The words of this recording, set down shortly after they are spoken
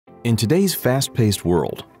In today's fast-paced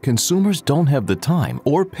world, consumers don't have the time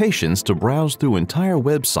or patience to browse through entire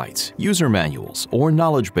websites, user manuals, or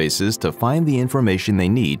knowledge bases to find the information they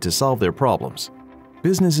need to solve their problems.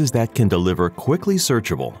 Businesses that can deliver quickly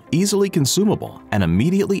searchable, easily consumable, and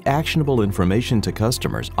immediately actionable information to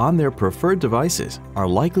customers on their preferred devices are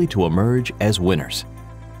likely to emerge as winners.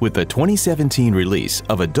 With the 2017 release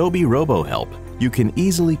of Adobe RoboHelp, you can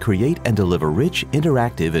easily create and deliver rich,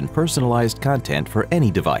 interactive, and personalized content for any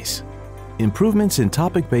device. Improvements in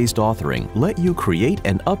topic-based authoring let you create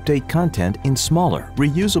and update content in smaller,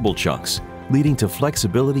 reusable chunks, leading to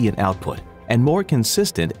flexibility in output and more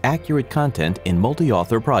consistent, accurate content in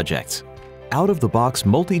multi-author projects. Out-of-the-box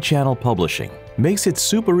multi-channel publishing makes it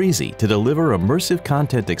super easy to deliver immersive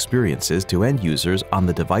content experiences to end users on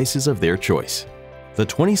the devices of their choice. The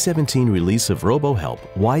 2017 release of RoboHelp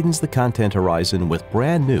widens the content horizon with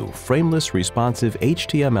brand new frameless responsive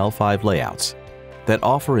HTML5 layouts that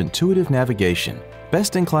offer intuitive navigation,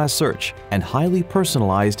 best-in-class search, and highly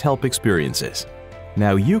personalized help experiences.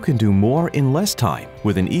 Now you can do more in less time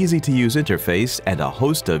with an easy-to-use interface and a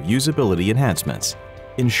host of usability enhancements.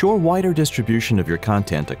 Ensure wider distribution of your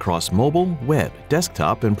content across mobile, web,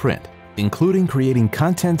 desktop, and print, including creating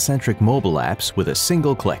content-centric mobile apps with a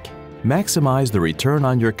single click. Maximize the return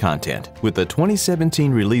on your content with the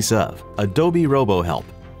 2017 release of Adobe RoboHelp.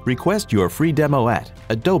 Request your free demo at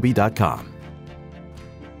adobe.com.